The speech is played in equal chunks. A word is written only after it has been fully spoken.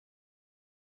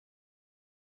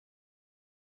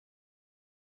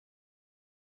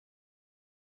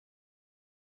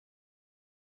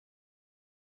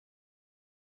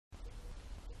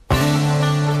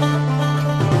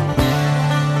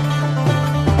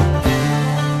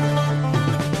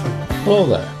Hello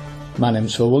there, my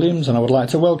name's Phil Williams and I would like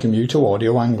to welcome you to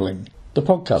Audio Angling, the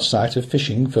podcast site of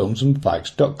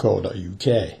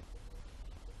fishingfilmsandfacts.co.uk.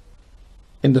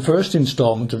 In the first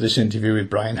instalment of this interview with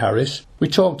Brian Harris, we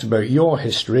talked about your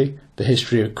history, the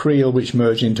history of Creel which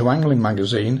merged into Angling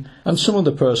magazine, and some of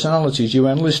the personalities you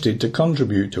enlisted to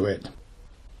contribute to it.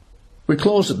 We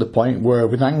closed at the point where,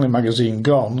 with Angling magazine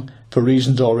gone, for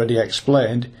reasons already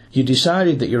explained, you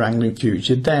decided that your angling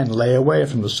future then lay away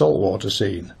from the saltwater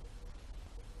scene.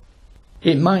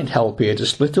 It might help here to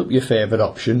split up your favourite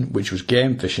option, which was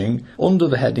game fishing, under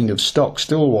the heading of stock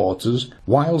still waters,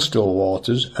 wild still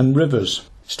waters and rivers,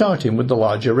 starting with the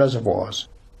larger reservoirs.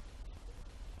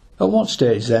 At what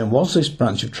stage then was this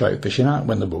branch of trout fishing at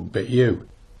when the bug bit you?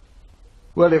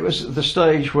 Well, it was the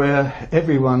stage where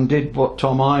everyone did what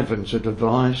Tom Ivans had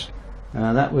advised.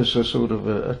 That was a sort of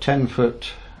a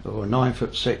 10-foot or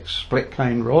 9'6" split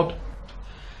cane rod,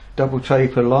 double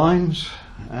taper lines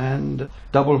and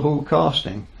double hull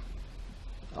casting.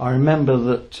 I remember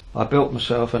that I built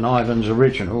myself an Ivans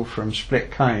original from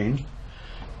split cane,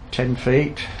 10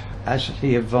 feet, as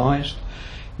he advised.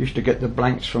 Used to get the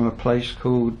blanks from a place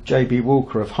called J.B.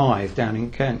 Walker of Hythe down in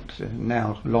Kent,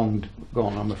 now long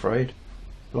gone I'm afraid.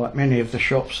 Like many of the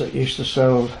shops that used to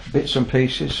sell bits and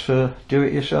pieces for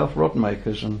do-it-yourself rod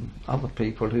makers and other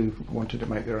people who wanted to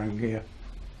make their own gear.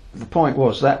 The point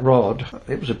was, that rod,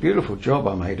 it was a beautiful job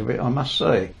I made of it, I must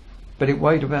say, but it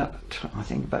weighed about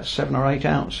 7 or 8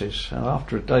 ounces, and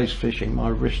after a day's fishing my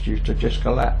wrist used to just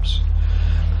collapse.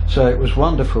 So it was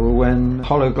wonderful when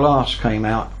hollow glass came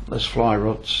out as fly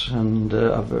rods, and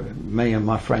me and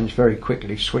my friends very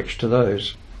quickly switched to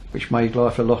those, which made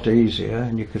life a lot easier,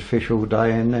 and you could fish all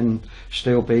day and then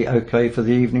still be okay for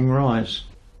the evening rise.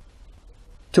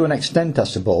 To an extent, I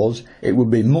suppose, it would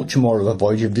be much more of a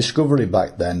voyage of discovery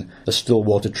back then, as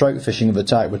stillwater trout fishing of the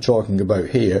type we're talking about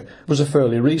here was a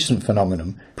fairly recent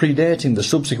phenomenon, predating the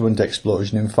subsequent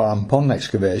explosion in farm pond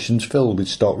excavations filled with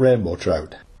stock rainbow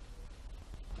trout.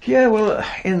 Yeah, well,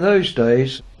 in those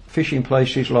days, fishing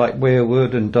places like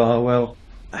Weirwood and Darwell,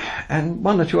 and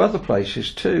one or two other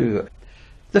places too,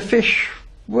 the fish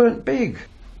weren't big.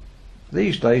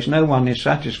 These days no one is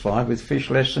satisfied with fish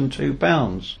less than 2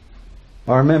 pounds.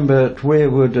 I remember at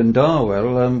Weirwood and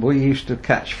Darwell we used to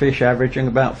catch fish averaging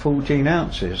about 14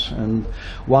 ounces, and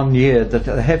one year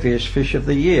the heaviest fish of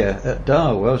the year at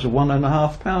Darwell was a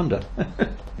 1.5 pounder.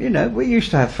 You know, we used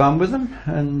to have fun with them,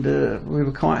 and we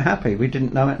were quite happy. We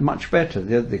didn't know it much better.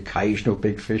 The occasional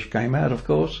big fish came out, of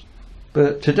course,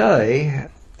 but today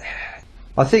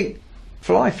I think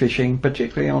fly fishing,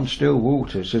 particularly on still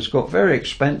waters, has got very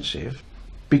expensive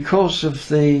because of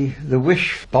the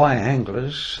wish by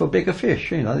anglers for bigger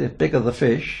fish. You know, the bigger the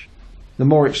fish, the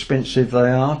more expensive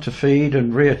they are to feed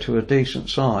and rear to a decent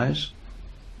size,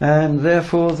 and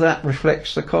therefore that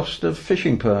reflects the cost of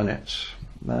fishing permits.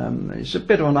 It's a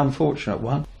bit of an unfortunate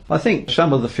one. I think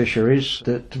some of the fisheries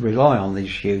that rely on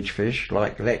these huge fish,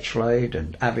 like Letchlade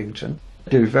and Abington,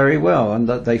 do very well, and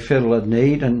that they fill a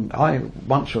need, and I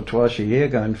once or twice a year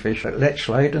go and fish at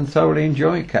Letchlade and thoroughly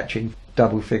enjoy catching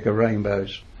double figure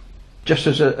rainbows, just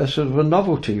as a sort of a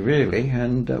novelty really.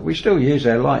 And we still use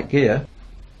our light gear,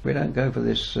 we don't go for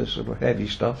this sort of heavy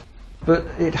stuff, but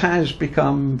it has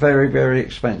become very, very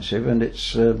expensive, and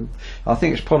it's I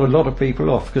think it's put a lot of people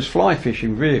off, because fly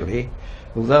fishing really,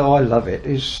 although I love it,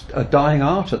 is a dying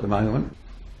art at the moment.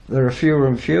 There are fewer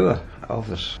and fewer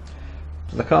of us.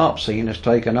 The carp scene has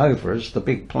taken over as the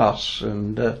big plus,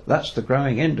 and that's the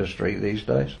growing industry these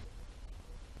days.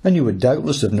 And you would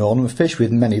doubtless have known and fished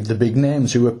with many of the big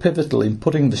names who were pivotal in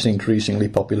putting this increasingly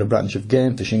popular branch of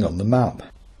game fishing on the map.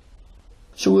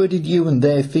 So where did you and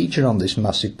they feature on this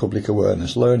massive public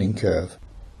awareness learning curve?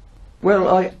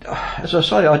 Well, as I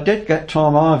say, I did get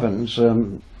Tom Ivans.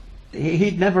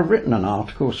 He'd never written an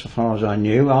article, so far as I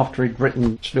knew, after he'd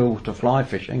written Stillwater Fly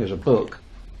Fishing as a book.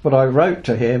 But I wrote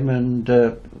to him, and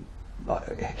you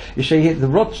see, the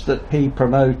rods that he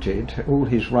promoted, all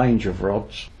his range of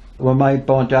rods, were made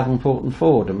by Davenport and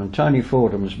Fordham, and Tony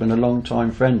Fordham has been a long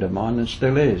time friend of mine and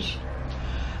still is.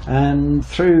 And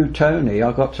through Tony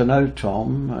I got to know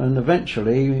Tom, and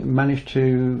eventually managed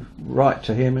to write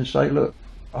to him and say, look,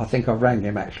 I think I rang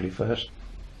him actually first,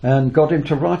 and got him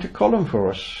to write a column for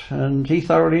us, and he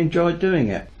thoroughly enjoyed doing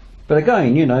it. But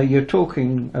again, you know, you're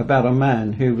talking about a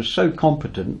man who was so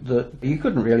competent that you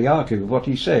couldn't really argue with what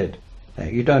he said.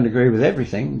 You don't agree with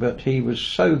everything, but he was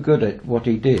so good at what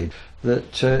he did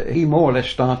that he more or less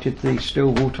started the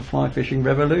stillwater fly fishing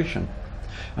revolution.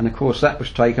 And of course that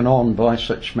was taken on by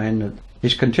such men,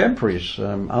 his contemporaries,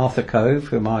 Arthur Cove,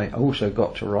 whom I also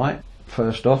got to write,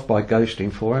 first off by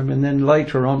ghosting for him, and then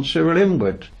later on Cyril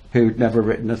Inwood, who'd never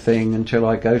written a thing until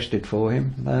I ghosted for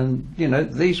him. And, you know,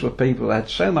 these were people who had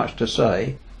so much to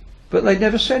say, but they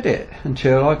never said it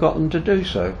until I got them to do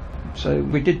so. So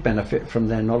we did benefit from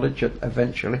their knowledge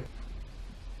eventually.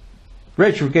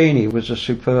 Reg Regini was a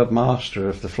superb master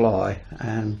of the fly,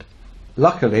 and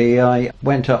luckily I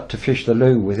went up to fish the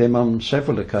Loo with him on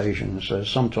several occasions,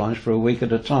 sometimes for a week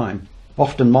at a time.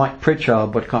 Often Mike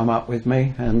Pritchard would come up with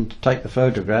me and take the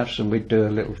photographs, and we'd do a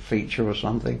little feature or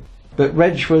something. But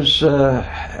Reg was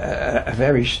a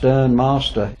very stern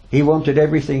master. He wanted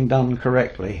everything done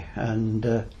correctly,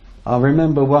 and I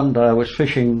remember one day I was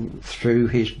fishing through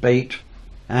his beat,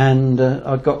 and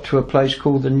I got to a place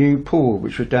called the New Pool,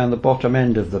 which was down the bottom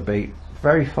end of the beat,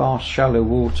 very fast, shallow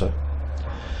water.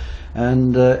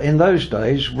 And in those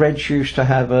days, Reg used to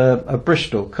have a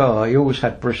Bristol car. He always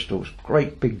had Bristols,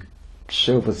 great big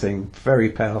silver thing, very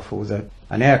powerful, with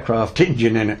an aircraft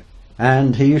engine in it.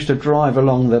 And he used to drive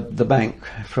along the bank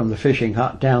from the fishing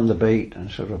hut down the beat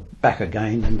and sort of back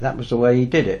again, and that was the way he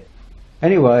did it.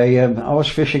 Anyway, I was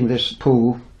fishing this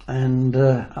pool, and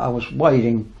I was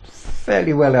wading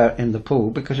fairly well out in the pool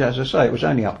because, as I say, it was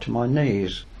only up to my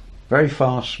knees. Very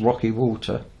fast, rocky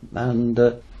water. And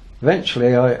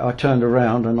eventually I turned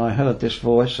around and I heard this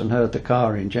voice and heard the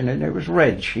car engine, and it was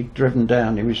Reg. He'd driven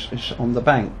down, he was on the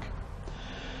bank.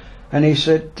 And he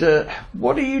said,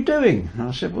 "What are you doing?" And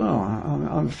I said, "Well,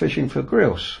 I'm fishing for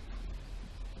grilse."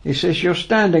 He says, "You're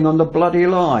standing on the bloody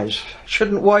lies.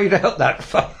 Shouldn't wade out that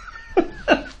far."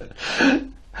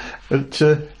 But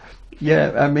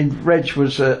yeah, I mean, Reg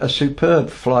was a superb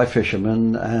fly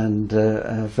fisherman, and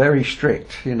very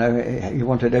strict. You know, he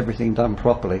wanted everything done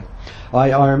properly.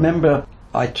 I remember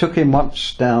I took him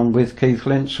once down with Keith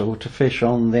Linsell to fish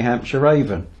on the Hampshire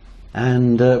Avon,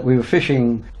 and we were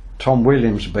fishing Tom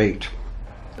Williams' beat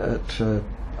at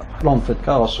Longford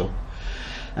Castle.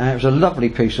 And it was a lovely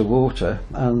piece of water,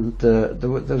 and there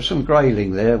was some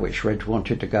grayling there which Reg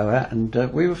wanted to go at, and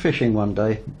we were fishing one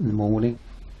day in the morning,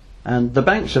 and the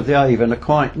banks of the Avon are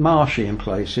quite marshy in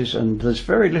places, and there's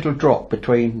very little drop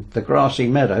between the grassy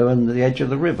meadow and the edge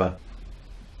of the river,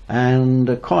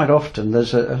 and quite often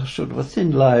there's a sort of a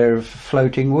thin layer of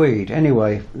floating weed.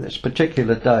 Anyway, this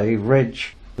particular day Reg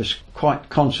was quite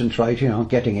concentrating on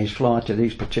getting his fly to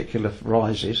these particular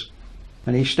rises,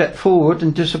 and he stepped forward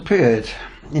and disappeared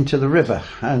into the river,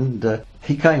 and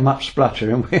he came up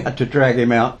spluttering, and we had to drag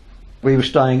him out. We were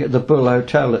staying at the Bull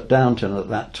Hotel at Downton at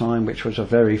that time, which was a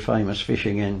very famous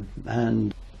fishing inn,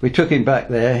 and we took him back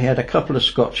there. He had a couple of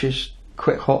scotches,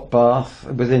 quick hot bath.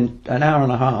 Within an hour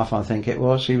and a half, I think it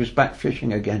was, he was back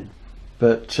fishing again.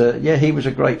 But yeah, he was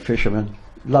a great fisherman,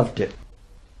 loved it.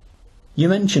 You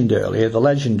mentioned earlier the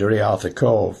legendary Arthur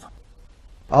Cove.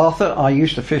 Arthur, I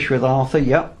used to fish with Arthur,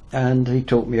 yep, and he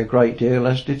taught me a great deal,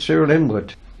 as did Cyril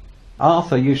Inwood.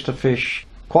 Arthur used to fish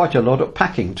quite a lot at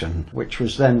Packington, which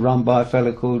was then run by a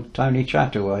fellow called Tony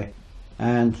Chataway.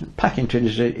 And Packington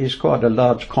is quite a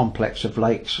large complex of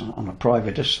lakes on a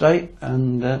private estate,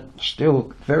 and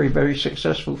still very, very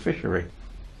successful fishery.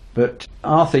 But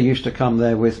Arthur used to come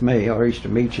there with me, or I used to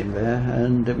meet him there,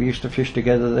 and we used to fish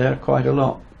together there quite a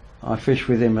lot. I fished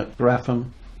with him at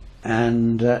Grafham,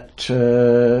 and at,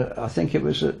 I think it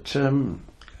was at,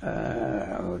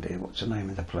 oh dear, what's the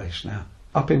name of the place now?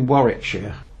 Up in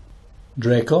Warwickshire.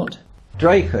 Draycote?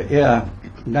 Draycote, yeah.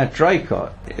 Now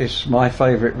Draycote is my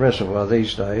favourite reservoir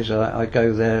these days. I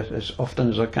go there as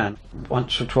often as I can,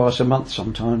 once or twice a month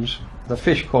sometimes. The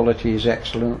fish quality is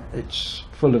excellent, it's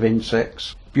full of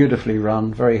insects, beautifully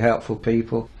run, very helpful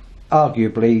people.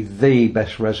 Arguably the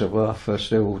best reservoir for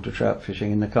stillwater trout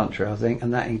fishing in the country, I think,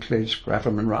 and that includes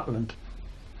Grafham and Rutland.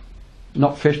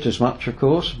 Not fished as much, of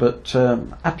course, but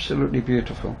absolutely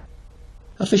beautiful.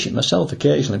 I fish it myself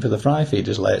occasionally for the fry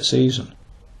feeders late season.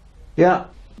 Yeah,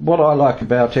 what I like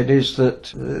about it is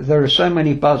that there are so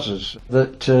many buzzers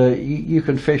that you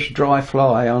can fish dry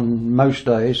fly on most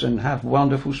days and have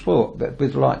wonderful sport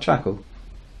with light tackle.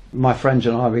 My friends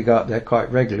and I, we go up there quite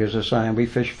regularly, as I say, and we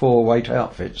fish 4-weight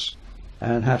outfits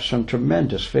and have some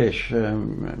tremendous fish,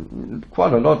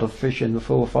 quite a lot of fish in the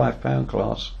 4 or 5 pound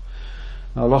class.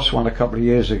 I lost one a couple of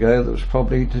years ago that was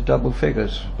probably to double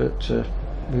figures, but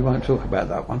we won't talk about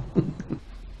that one.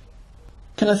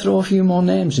 Can I throw a few more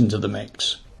names into the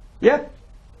mix? Yep.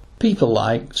 People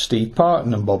like Steve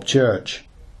Parton and Bob Church.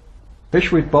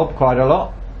 Fish with Bob quite a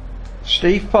lot.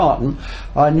 Steve Parton,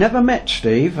 I never met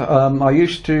Steve. I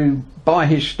used to buy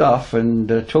his stuff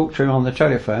and talk to him on the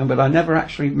telephone, but I never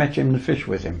actually met him to fish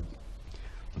with him.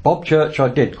 Bob Church I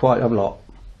did quite a lot.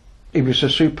 He was a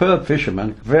superb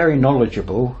fisherman, very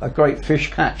knowledgeable, a great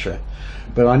fish catcher,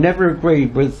 but I never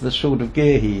agreed with the sort of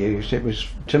gear he used. It was,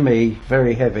 to me,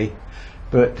 very heavy,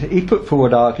 But he put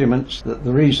forward arguments that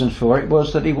the reason for it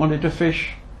was that he wanted to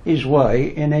fish his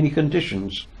way in any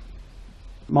conditions.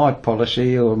 My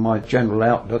policy, or my general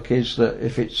outlook, is that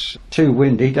if it's too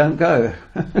windy, don't go.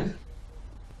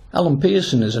 Alan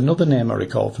Pearson is another name I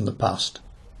recall from the past.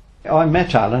 I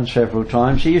met Alan several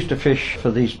times. He used to fish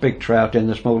for these big trout in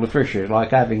the smaller fisheries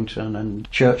like Abington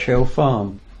and Churchill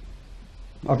Farm.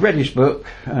 I've read his book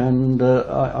and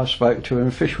I spoke to him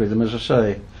and fished with him, as I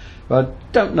say. But I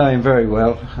don't know him very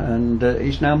well, and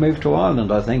he's now moved to Ireland,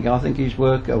 I think. I think he's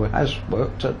has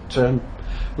worked at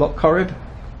Loch Corrib.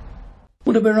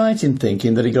 Would I be right in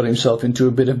thinking that he got himself into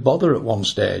a bit of bother at one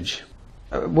stage?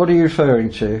 What are you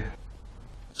referring to?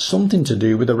 Something to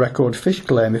do with a record fish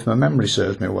claim, if my memory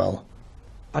serves me well.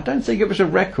 I don't think it was a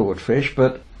record fish,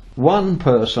 but one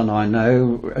person I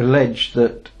know alleged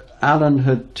that Alan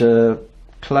had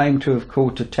claimed to have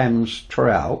caught a Thames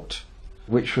trout,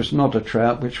 which was not a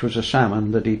trout, which was a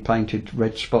salmon that he'd painted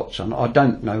red spots on. I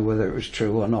don't know whether it was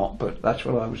true or not, but that's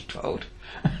what I was told.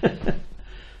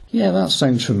 Yeah, that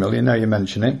sounds familiar now you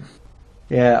mention it.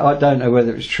 Yeah, I don't know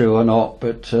whether it's true or not,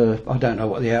 but I don't know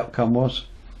what the outcome was.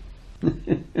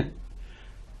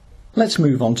 Let's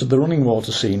move on to the running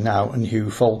water scene now and Hugh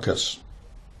Fulkus.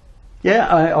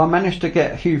 Yeah, I managed to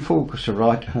get Hugh Fulkus to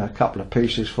write a couple of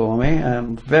pieces for me.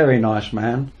 Very nice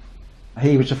man.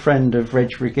 He was a friend of Reg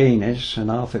Reginis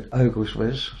and Arthur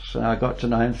Oglesby's, so I got to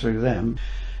know him through them.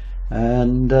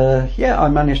 And yeah, I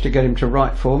managed to get him to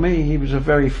write for me. He was a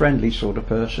very friendly sort of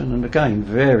person, and again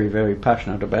very, very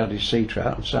passionate about his sea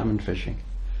trout and salmon fishing.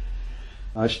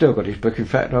 I still got his book. In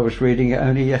fact, I was reading it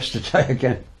only yesterday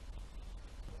again.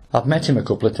 I've met him a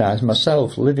couple of times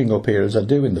myself, living up here as I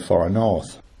do in the far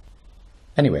north.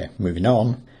 Anyway, moving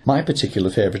on. My particular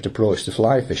favourite approach to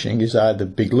fly fishing is either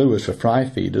big lures for fry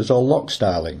feeders or lock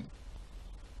styling.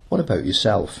 What about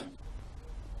yourself?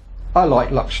 I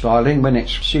like lock styling when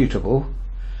it's suitable,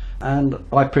 and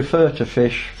I prefer to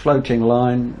fish floating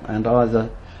line and either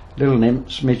little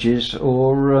nymphs, midges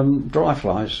or dry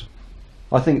flies.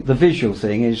 I think the visual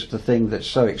thing is the thing that's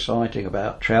so exciting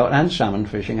about trout and salmon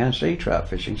fishing and sea trout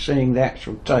fishing, seeing the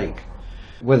actual take.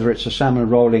 Whether it's a salmon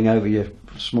rolling over your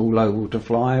small low water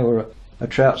fly or a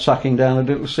trout sucking down a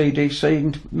little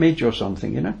CDC midge or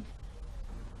something, you know.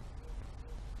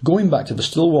 Going back to the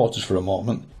still waters for a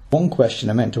moment, one question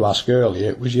I meant to ask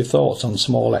earlier was your thoughts on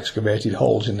small excavated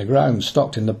holes in the ground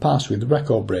stocked in the past with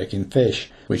record-breaking fish,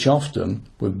 which often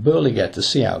would barely get to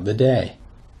see out the day.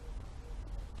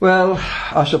 Well,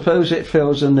 I suppose it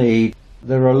fills a need.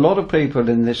 There are a lot of people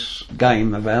in this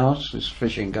game of ours, this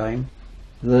fishing game,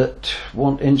 that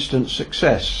want instant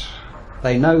success.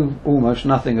 They know almost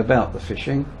nothing about the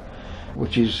fishing,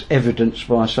 which is evidenced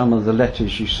by some of the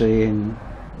letters you see in,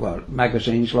 well,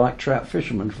 magazines like Trout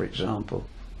Fisherman, for example,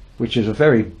 which is a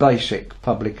very basic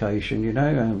publication, you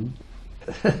know.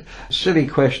 Silly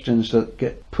questions that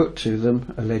get put to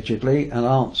them, allegedly, and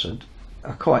answered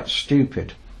are quite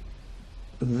stupid.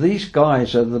 These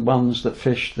guys are the ones that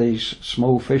fish these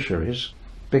small fisheries,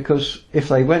 because if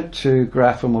they went to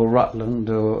Grapham or Rutland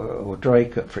or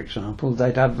Draycote, for example,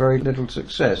 they'd have very little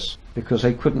success because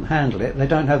they couldn't handle it. They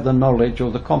don't have the knowledge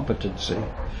or the competency.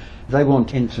 They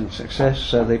want instant success,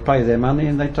 so they pay their money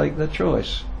and they take their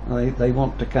choice. They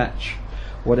want to catch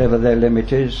whatever their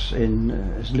limit is in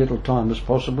as little time as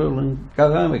possible and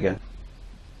go home again.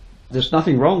 There's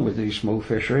nothing wrong with these small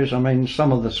fisheries. I mean,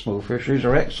 some of the small fisheries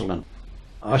are excellent.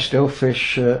 I still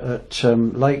fish at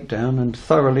Lakedown and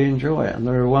thoroughly enjoy it, and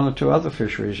there are one or two other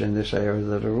fisheries in this area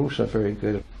that are also very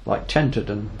good, like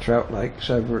Tenterden Trout Lakes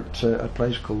over at a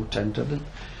place called Tenterden.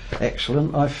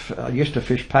 Excellent. I used to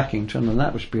fish Packington, and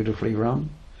that was beautifully run.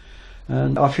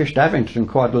 And I fished Avington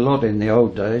quite a lot in the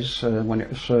old days when it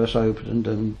was first opened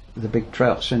and the big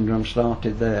trout syndrome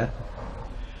started there.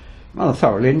 Well, I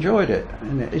thoroughly enjoyed it,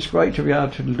 and it's great to be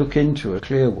able to look into a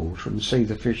clear water and see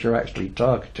the fish you're actually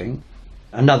targeting.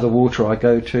 Another water I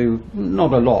go to,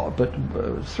 not a lot, but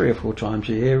 3 or 4 times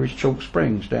a year, is Chalk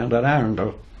Springs down at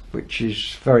Arundel, which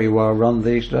is very well run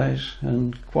these days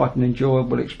and quite an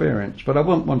enjoyable experience. But I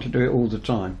wouldn't want to do it all the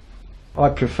time. I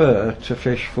prefer to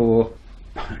fish for,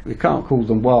 we can't call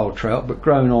them wild trout, but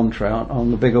grown-on trout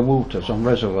on the bigger waters, on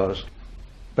reservoirs.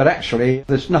 But actually,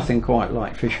 there's nothing quite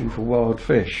like fishing for wild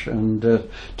fish, and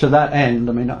to that end,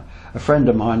 I mean, a friend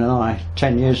of mine and I,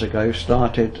 10 years ago,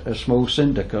 started a small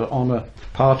syndicate on a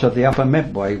part of the Upper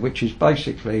Medway, which is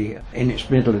basically in its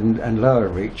middle and lower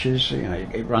reaches. You know,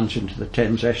 it runs into the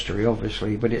Thames estuary,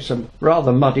 obviously, but it's a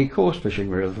rather muddy coarse fishing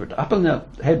river. Up in the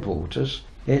headwaters,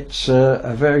 it's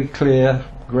a very clear,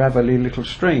 gravelly little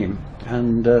stream,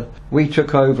 and we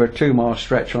took over a 2-mile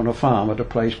stretch on a farm at a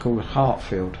place called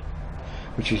Hartfield,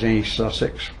 which is in East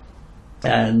Sussex.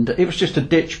 and it was just a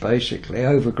ditch basically,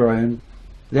 overgrown.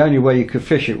 The only way you could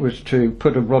fish it was to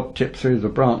put a rod tip through the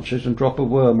branches and drop a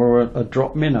worm or a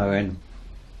drop minnow in.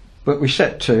 But we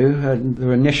set to, and there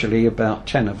were initially about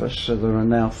 10 of us, so there are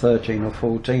now 13 or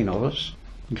 14 of us,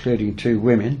 including 2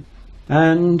 women.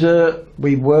 And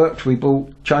we worked, we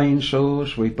bought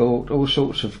chainsaws, we bought all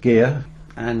sorts of gear,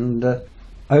 and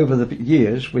over the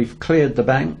years we've cleared the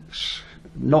banks,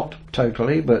 not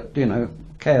totally, but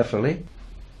carefully.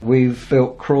 We've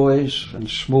built croys and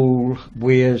small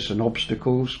weirs and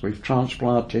obstacles. We've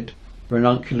transplanted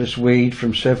ranunculus weed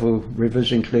from several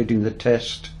rivers, including the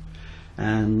Test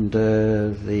and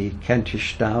the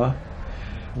Kentish Stour.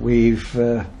 We've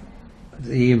the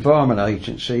Environment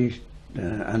Agency,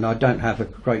 and I don't have a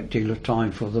great deal of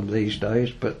time for them these days,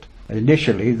 but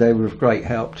initially they were of great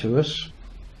help to us.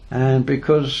 And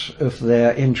because of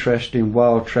their interest in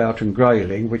wild trout and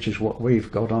grayling, which is what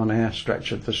we've got on our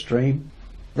stretch of the stream,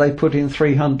 they put in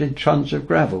 300 tons of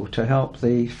gravel to help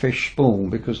the fish spawn,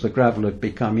 because the gravel had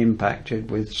become impacted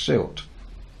with silt.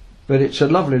 But it's a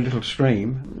lovely little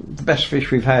stream. The best fish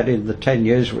we've had in the 10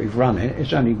 years we've run it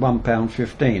is only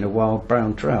 £1.15 a wild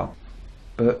brown trout.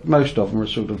 But most of them are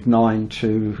sort of 9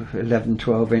 to 11,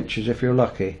 12 inches if you're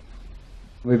lucky.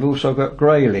 We've also got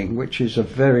grayling, which is a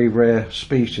very rare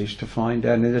species to find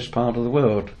down in this part of the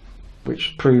world,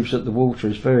 which proves that the water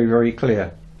is very, very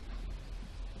clear.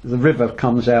 The river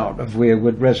comes out of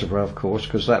Weirwood Reservoir, of course,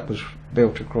 because that was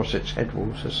built across its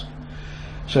headwaters.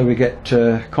 So we get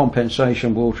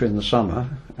compensation water in the summer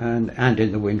and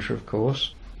in the winter, of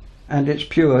course. And it's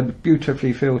pure,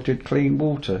 beautifully filtered, clean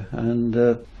water. And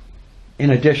in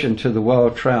addition to the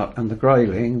wild trout and the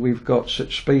grayling, we've got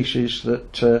such species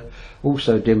that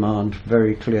also demand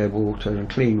very clear water and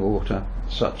clean water,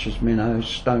 such as minnows,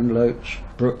 stone loach,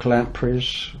 brook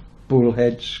lampreys,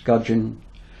 bullheads, gudgeon,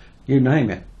 you name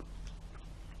it.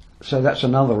 So that's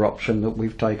another option that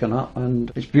we've taken up,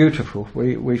 and it's beautiful.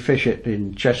 We fish it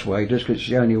in chest waders because it's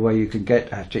the only way you can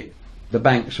get at it. The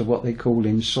banks are what they call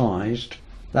incised.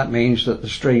 That means that the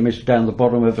stream is down the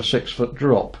bottom of a 6-foot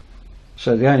drop.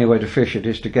 So the only way to fish it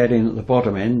is to get in at the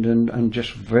bottom end and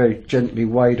just very gently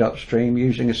wade upstream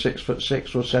using a 6'6"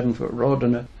 or 7-foot rod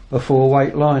and a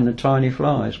 4-weight line and tiny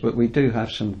flies. But we do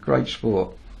have some great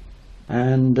sport.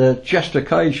 And just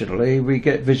occasionally we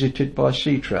get visited by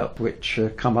sea trout, which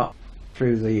come up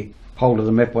through the whole of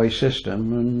the Medway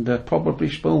system and probably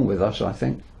spawn with us, I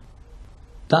think.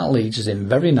 That leads us in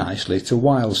very nicely to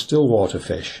wild stillwater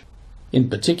fish, in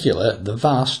particular the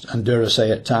vast and dare I say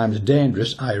at times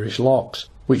dangerous Irish lochs,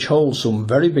 which hold some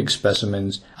very big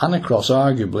specimens and across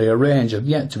arguably a range of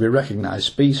yet to be recognised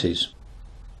species.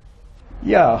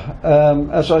 Yeah,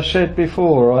 as I said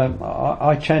before,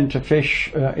 I tend to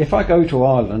fish, if I go to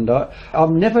Ireland,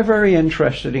 I'm never very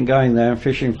interested in going there and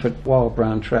fishing for wild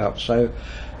brown trout, so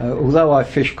although I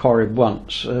fished Corrib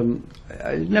once,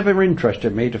 it never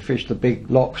interested me to fish the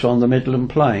big lochs on the Midland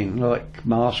Plain, like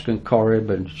Marske and Corrib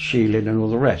and Sheelin and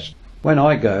all the rest. When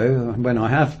I go, and when I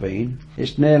have been,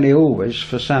 it's nearly always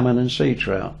for salmon and sea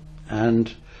trout,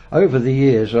 and over the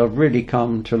years I've really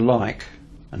come to like,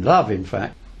 and love in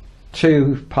fact,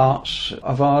 2 parts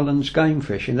of Ireland's game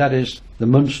fishing, that is the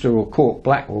Munster or Cork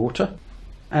Blackwater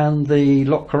and the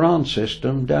Loch Carron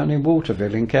system down in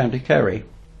Waterville in County Kerry.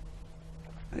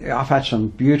 I've had some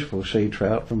beautiful sea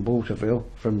trout from Waterville,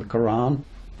 from the Carron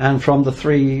and from the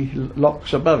 3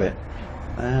 lochs above it,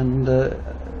 and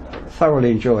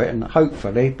thoroughly enjoy it, and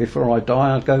hopefully before I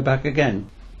die I'll go back again.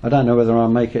 I don't know whether I'll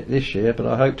make it this year, but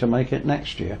I hope to make it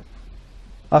next year.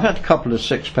 I've had a couple of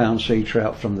 6-pound sea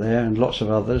trout from there and lots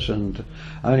of others, and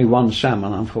only 1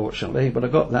 salmon unfortunately, but I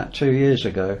got that 2 years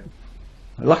ago.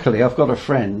 Luckily I've got a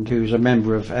friend who's a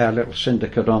member of our little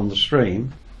syndicate on the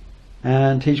stream,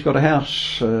 and he's got a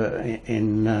house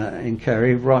in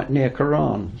Kerry right near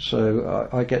Carron, so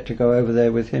I get to go over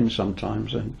there with him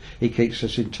sometimes, and he keeps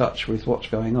us in touch with what's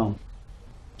going on.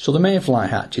 So the mayfly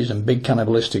hatches and big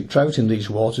cannibalistic trout in these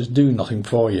waters do nothing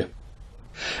for you?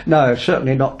 No,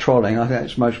 certainly not trolling. I think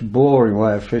it's the most boring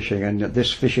way of fishing, and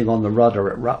this fishing on the rudder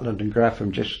at Rutland and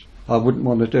Graffham, I wouldn't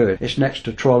want to do it. It's next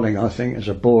to trolling, I think, as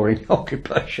a boring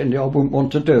occupation. I wouldn't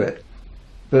want to do it.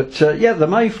 But yeah, the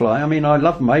mayfly, I mean, I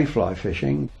love mayfly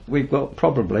fishing. We've got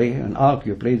probably and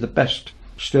arguably the best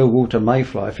stillwater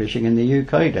mayfly fishing in the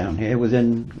UK down here,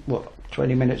 within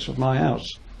 20 minutes of my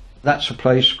house. That's a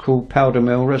place called Powder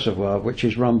Mill Reservoir, which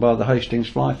is run by the Hastings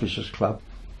Fly Fishers Club.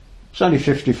 It's only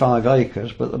 55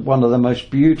 acres, but one of the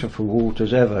most beautiful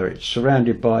waters ever. It's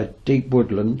surrounded by deep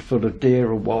woodland full of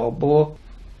deer and wild boar,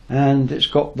 and it's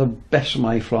got the best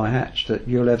mayfly hatch that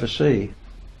you'll ever see.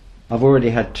 I've already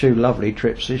had 2 lovely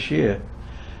trips this year,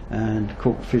 and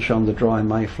caught fish on the dry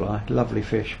mayfly. Lovely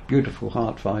fish, beautiful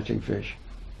heart-fighting fish.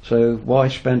 So why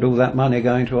spend all that money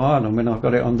going to Ireland when I've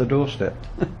got it on the doorstep?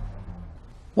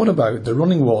 What about the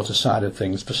running water side of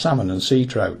things for salmon and sea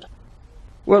trout?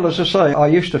 Well, as I say, I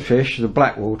used to fish the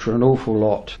Blackwater an awful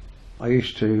lot. I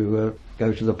used to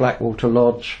go to the Blackwater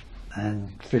Lodge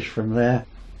and fish from there,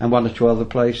 and one or two other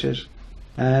places.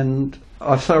 And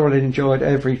I thoroughly enjoyed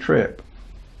every trip,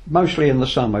 mostly in the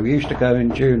summer. We used to go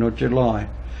in June or July.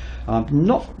 I'm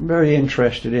not very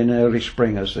interested in early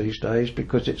springers these days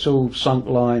because it's all sunk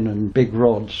line and big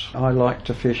rods. I like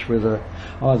to fish with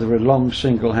either a long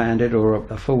single-handed or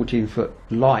a 14-foot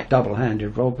light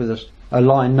double-handed rod with a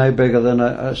line no bigger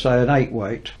than, say, an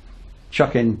 8-weight.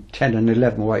 Chucking 10 and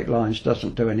 11-weight lines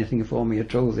doesn't do anything for me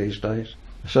at all these days.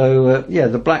 So, yeah,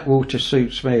 the Blackwater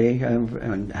suits me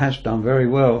and has done very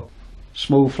well.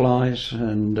 Small flies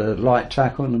and light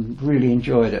tackle, and really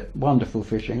enjoyed it. Wonderful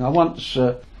fishing. I once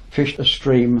fished a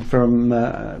stream from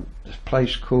a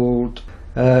place called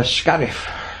Scariff.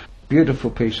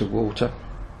 Beautiful piece of water.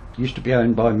 Used to be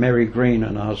owned by Mary Green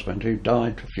and her husband, who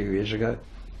died a few years ago.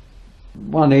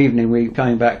 One evening we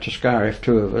came back to Scariff,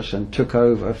 two of us, and took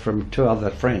over from two other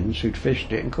friends who'd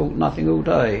fished it and caught nothing all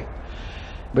day.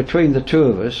 Between the two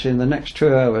of us, in the next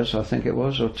 2 hours, I think it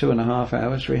was, or 2.5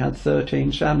 hours, we had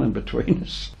 13 salmon between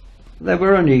us. They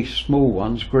were only small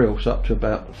ones, grills up to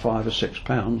about 5 or 6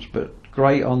 pounds, but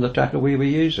great on the tackle we were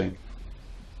using.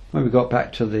 When we got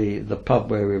back to the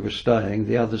pub where we were staying,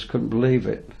 the others couldn't believe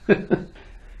it.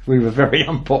 We were very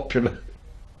unpopular.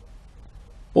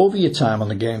 Over your time on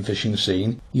the game fishing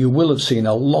scene, you will have seen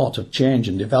a lot of change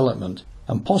and development,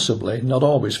 and possibly not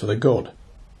always for the good.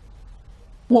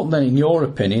 What then, in your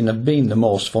opinion, have been the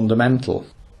most fundamental?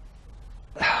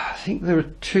 I think there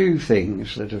are two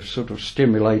things that have sort of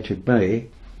stimulated me.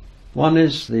 One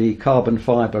is the carbon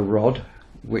fibre rod,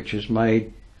 which has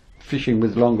made fishing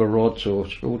with longer rods or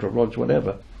shorter rods,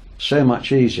 whatever, so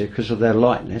much easier because of their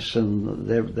lightness and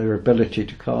their ability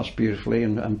to cast beautifully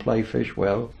and play fish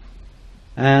well.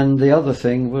 And the other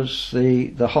thing was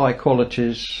the high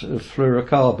qualities of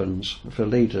fluorocarbons for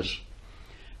leaders.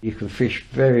 You can fish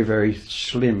very, very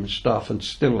slim stuff and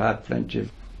still have plenty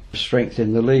of strength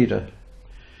in the leader.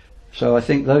 So I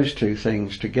think those two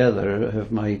things together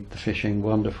have made the fishing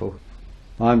wonderful.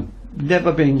 I've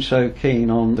never been so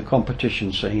keen on the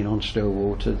competition scene on still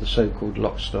water, the so-called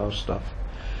lockstar stuff.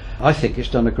 I think it's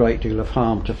done a great deal of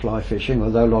harm to fly fishing,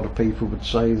 although a lot of people would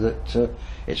say that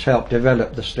it's helped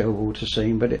develop the still water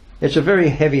scene, but it's a very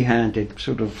heavy-handed,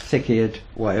 sort of thick-eared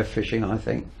way of fishing, I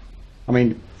think. I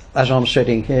mean, as I'm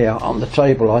sitting here on the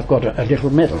table, I've got a little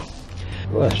medal.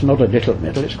 Well, it's not a little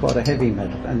medal, it's quite a heavy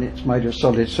medal, and it's made of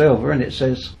solid silver, and it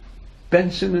says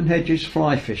Benson and Hedges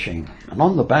Fly Fishing, and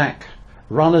on the back,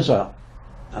 runners up.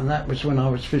 And that was when I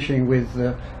was fishing with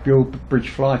the Bridge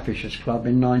Fly Fishers Club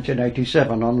in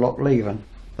 1987 on Loch Leven.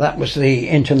 That was the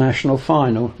international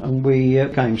final, and we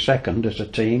came second as a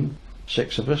team,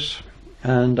 6 of us,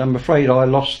 and I'm afraid I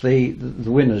lost the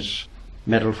winners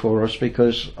medal for us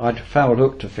because I'd foul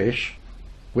hooked a fish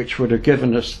which would have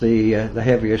given us the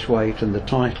heaviest weight and the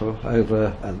title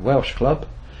over a Welsh club.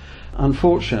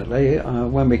 Unfortunately,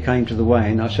 when we came to the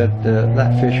weighing, I said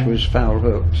that fish was foul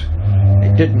hooked.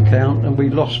 It didn't count, and we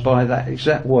lost by that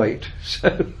exact weight.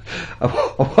 So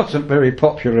I wasn't very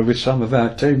popular with some of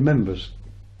our team members.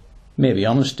 Maybe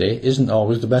honesty isn't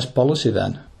always the best policy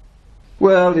then.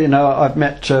 Well, you know, I've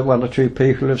met one or two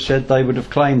people who have said they would have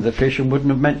claimed the fish and wouldn't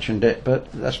have mentioned it,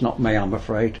 but that's not me, I'm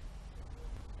afraid.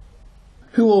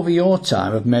 Who over your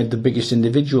time have made the biggest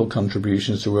individual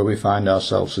contributions to where we find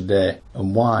ourselves today,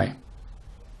 and why?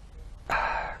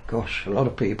 Gosh, a lot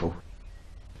of people.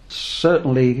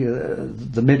 Certainly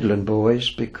the Midland boys,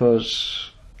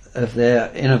 because of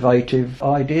their innovative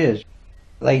ideas.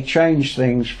 They changed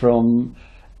things from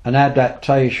an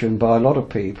adaptation by a lot of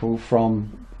people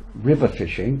from river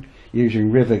fishing,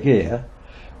 using river gear,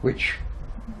 which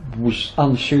was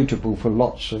unsuitable for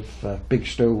lots of big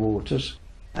still waters,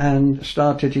 and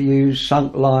started to use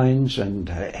sunk lines and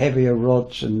heavier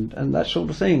rods and that sort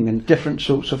of thing, and different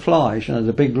sorts of flies, you know,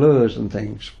 the big lures and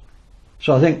things.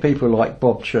 So I think people like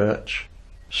Bob Church,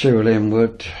 Cyril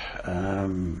Inwood,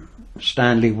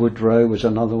 Stanley Woodrow was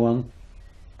another one.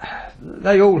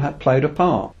 They all had played a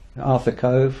part. Arthur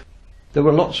Cove, there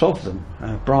were lots of them.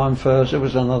 Brian Furzer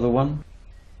was another one.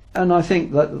 And I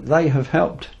think that they have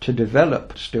helped to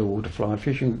develop stillwater fly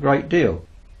fishing a great deal,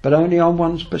 but only on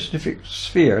one specific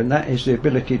sphere, and that is the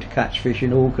ability to catch fish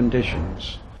in all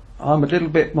conditions. I'm a little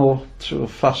bit more sort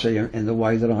of fussy in the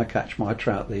way that I catch my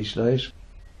trout these days.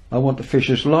 I want to fish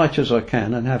as light as I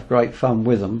can and have great fun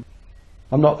with them,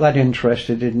 I'm not that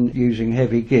interested in using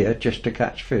heavy gear just to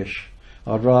catch fish.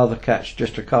 I'd rather catch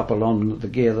just a couple on the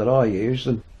gear that I use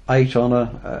than 8 on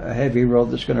a heavy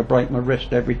rod that's going to break my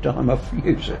wrist every time I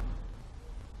use it.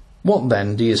 What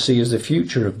then do you see as the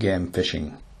future of game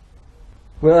fishing?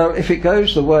 Well, if it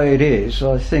goes the way it is,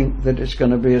 I think that it's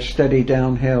going to be a steady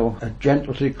downhill, a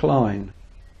gentle decline.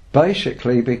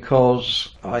 Basically because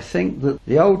I think that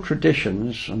the old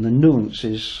traditions and the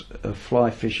nuances of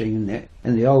fly fishing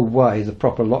in the old way, the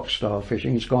proper lock style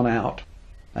fishing, has gone out.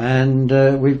 And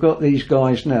we've got these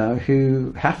guys now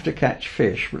who have to catch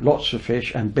fish, lots of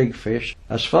fish and big fish,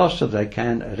 as fast as they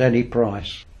can at any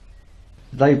price.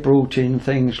 They brought in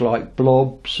things like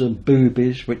blobs and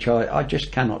boobies, which I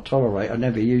just cannot tolerate. I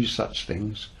never use such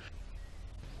things.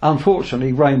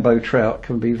 Unfortunately, rainbow trout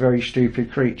can be very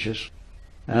stupid creatures,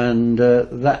 and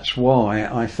that's why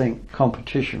I think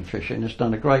competition fishing has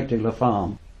done a great deal of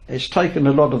harm. It's taken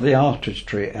a lot of the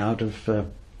artistry out of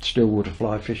stillwater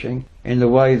fly fishing in the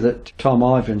way that Tom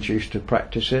Ivins used to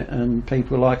practice it, and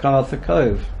people like Arthur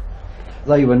Cove.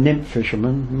 They were nymph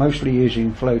fishermen, mostly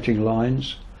using floating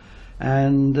lines,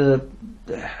 and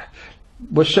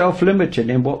were self-limited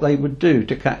in what they would do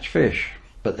to catch fish.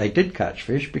 But they did catch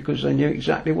fish because they knew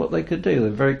exactly what they could do. They're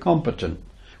very competent.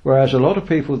 Whereas a lot of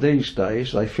people these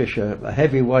days, they fish a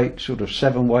heavyweight, sort of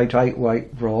 7-weight, 8-weight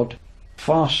rod,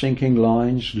 fast sinking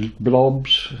lines,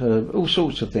 blobs, all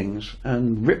sorts of things,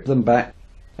 and rip them back.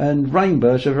 And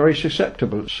rainbows are very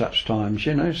susceptible at such times,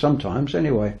 you know, sometimes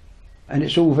anyway. And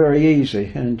it's all very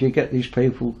easy, and you get these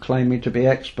people claiming to be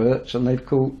experts, and they've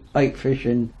caught 8 fish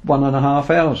in 1.5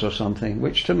 hours or something,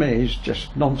 which to me is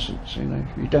just nonsense, you know.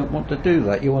 You don't want to do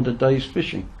that, you want a day's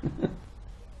fishing.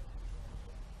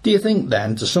 Do you think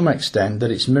then, to some extent,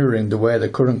 that it's mirroring the way the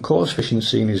current coarse fishing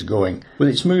scene is going, with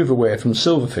its move away from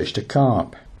silverfish to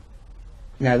carp?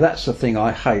 Now that's the thing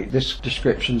I hate, this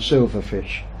description,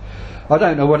 silverfish. I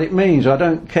don't know what it means, I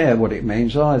don't care what it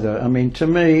means either. I mean, to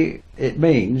me, it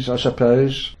means, I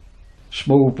suppose,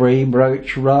 small bream,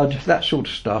 roach, rudd, that sort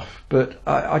of stuff. But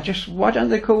I just, why don't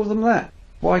they call them that?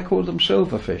 Why call them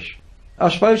silverfish? I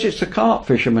suppose it's the carp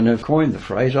fishermen who've coined the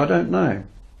phrase, I don't know.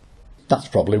 That's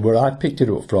probably where I picked it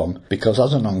up from, because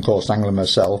as a non-coarse angler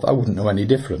myself, I wouldn't know any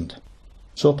different.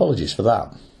 So apologies for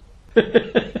that.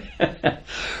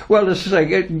 Well, as I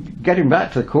say, getting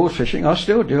back to the coarse fishing, I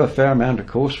still do a fair amount of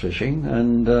coarse fishing,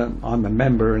 and I'm a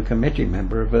member and committee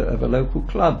member of a local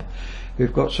club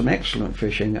who've got some excellent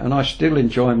fishing, and I still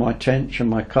enjoy my tench and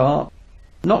my carp.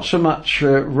 Not so much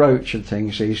roach and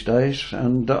things these days,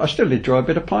 and I still enjoy a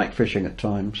bit of pike fishing at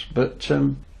times, but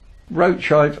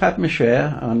roach I've had my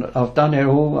share, and I've done it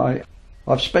all.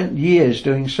 I've spent years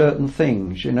doing certain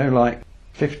things, you know, like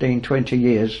 15, 20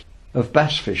 years of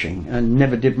bass fishing, and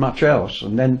never did much else.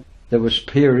 And then there was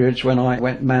periods when I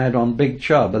went mad on big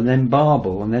chub, and then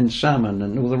barbel, and then salmon,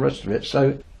 and all the rest of it.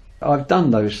 So I've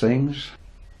done those things.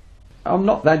 I'm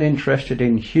not that interested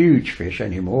in huge fish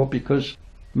anymore, because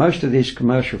most of these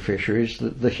commercial fisheries,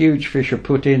 the huge fish are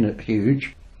put in at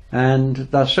huge, and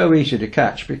they're so easy to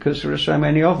catch because there are so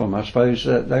many of them. I suppose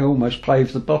they almost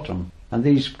pave the bottom. And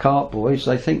these carp boys,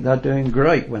 they think they're doing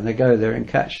great when they go there and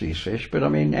catch these fish, but I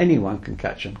mean, anyone can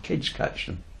catch them, kids catch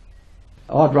them.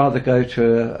 I'd rather go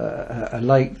to a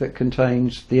lake that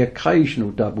contains the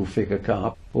occasional double-figure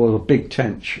carp or a big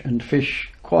tench and fish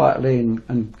quietly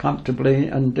and comfortably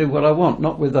and do what I want,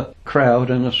 not with a crowd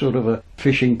and a sort of a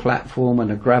fishing platform and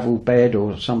a gravel bed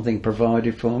or something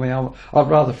provided for me. I'd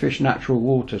rather fish natural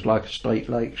waters like state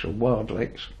lakes or wild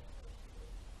lakes.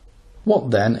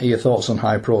 What then are your thoughts on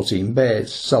high protein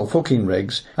baits, self-hooking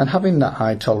rigs, and having that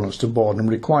high tolerance to boredom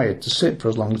required to sit for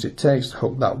as long as it takes to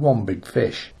hook that one big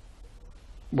fish?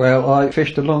 Well, I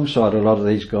fished alongside a lot of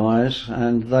these guys,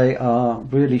 and they are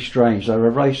really strange. They're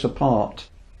a race apart.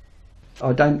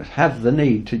 I don't have the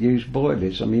need to use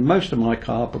boilies. I mean, most of my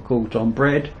carp are caught on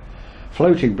bread,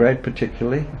 floating bread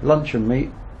particularly, luncheon meat,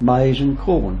 maize and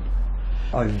corn.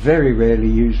 I very rarely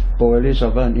use boilies.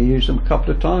 I've only used them a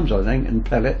couple of times, I think, and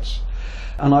pellets.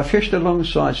 And I fished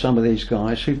alongside some of these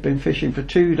guys who've been fishing for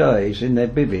 2 days in their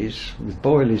bivvies with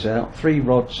boilies out, 3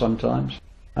 rods sometimes.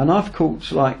 And I've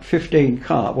caught like 15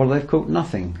 carp. Well, they've caught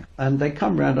nothing. And they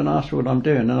come round and ask what I'm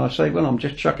doing. And I say, well, I'm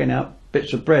just chucking out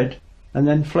bits of bread and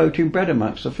then floating bread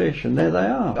amongst the fish. And there they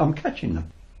are. I'm catching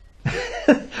them.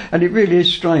 And it really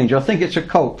is strange. I think it's a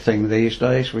cult thing these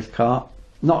days with carp.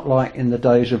 Not like in the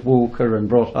days of Walker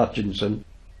and Rod Hutchinson.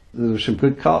 There were some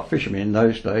good carp fishermen in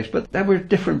those days, but they were a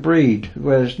different breed,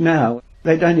 whereas now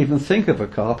they don't even think of a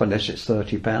carp unless it's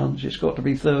 30 pounds. It's got to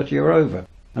be 30 or over.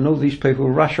 And all these people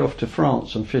rush off to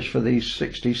France and fish for these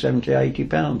 60, 70, 80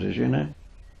 pounders, you know.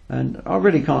 And I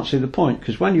really can't see the point,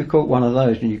 because when you caught one of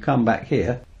those and you come back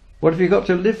here, what have you got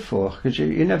to live for? Because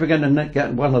you're never going to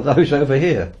get one of those over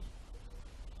here.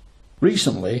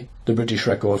 Recently, the British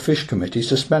Record Fish Committee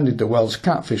suspended the Welsh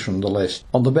catfish from the list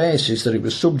on the basis that it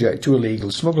was subject to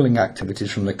illegal smuggling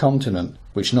activities from the continent,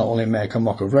 which not only make a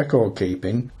mock of record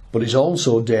keeping, but is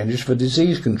also dangerous for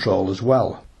disease control as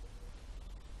well.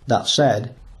 That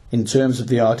said, in terms of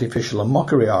the artificial and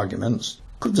mockery arguments,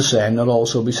 could the same not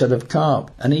also be said of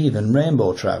carp and even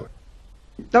rainbow trout?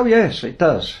 Oh yes, it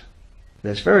does.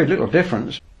 There's very little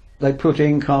difference. They put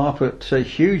in carp at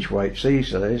huge weights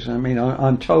these days. I mean,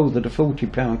 I'm told that a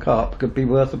 40-pound carp could be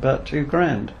worth about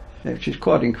 £2,000, which is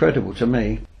quite incredible to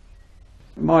me.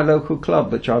 My local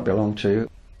club, which I belong to,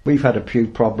 we've had a few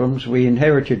problems. We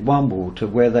inherited one water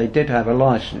where they did have a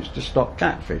licence to stock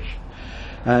catfish.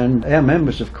 And our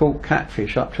members have caught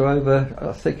catfish up to over,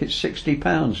 I think it's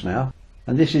 £60 now.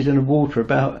 And this is in a water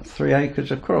about 3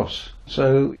 acres across.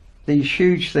 So these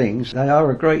huge things, they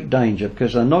are a great danger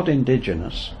because they're not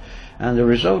indigenous. And the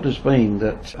result has been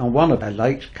that on one of our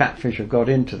lakes, catfish have got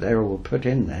into there or were put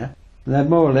in there. And they've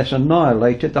more or less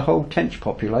annihilated the whole tench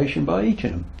population by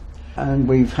eating them. And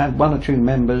we've had 1 or 2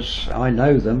 members, I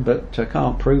know them, but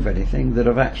can't prove anything, that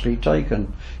have actually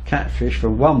taken catfish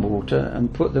from one water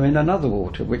and put them in another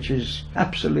water, which is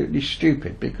absolutely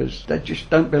stupid because they just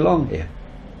don't belong here.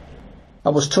 I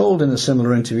was told in a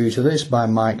similar interview to this by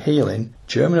Mike Healing,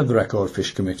 chairman of the Record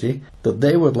Fish Committee, that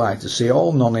they would like to see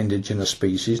all non-indigenous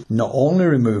species not only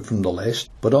removed from the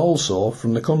list, but also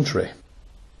from the country.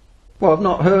 Well, I've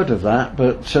not heard of that,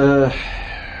 but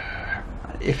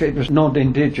if it was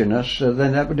non-indigenous,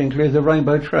 then that would include the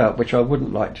rainbow trout, which I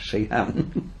wouldn't like to see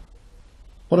happen.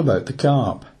 What about the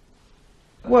carp?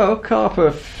 Well, carp are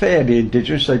fairly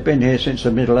indigenous. They've been here since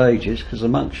the Middle Ages because the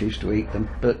monks used to eat them,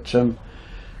 but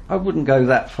I wouldn't go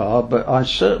that far, but I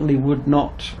certainly would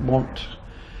not want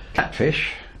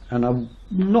catfish, and I'm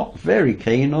not very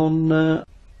keen on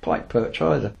pike perch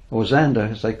either, or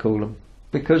zander as they call them,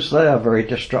 because they are very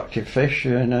destructive fish,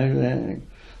 you know,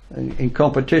 in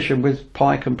competition with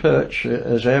pike and perch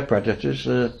as air predators.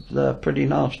 They're pretty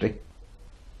nasty.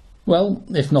 Well,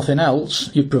 if nothing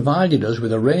else, you've provided us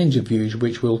with a range of views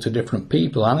which will to different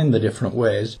people and in the different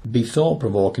ways be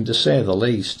thought-provoking to say the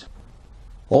least.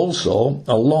 Also,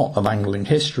 a lot of angling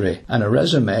history and a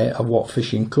resume of what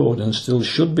fishing could and still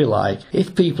should be like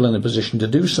if people in a position to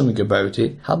do something about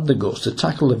it had the guts to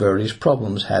tackle the various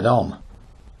problems head on.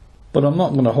 But I'm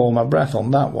not going to hold my breath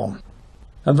on that one.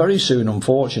 And very soon,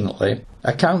 unfortunately,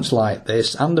 accounts like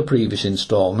this and the previous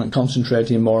instalment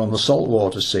concentrating more on the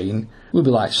saltwater scene will be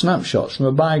like snapshots from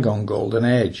a bygone golden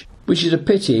age, which is a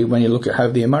pity when you look at how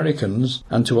the Americans,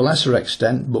 and to a lesser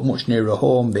extent but much nearer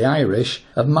home the Irish,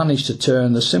 have managed to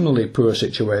turn the similarly poor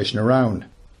situation around.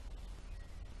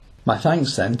 My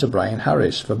thanks then to Brian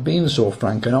Harris for being so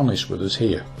frank and honest with us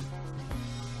here.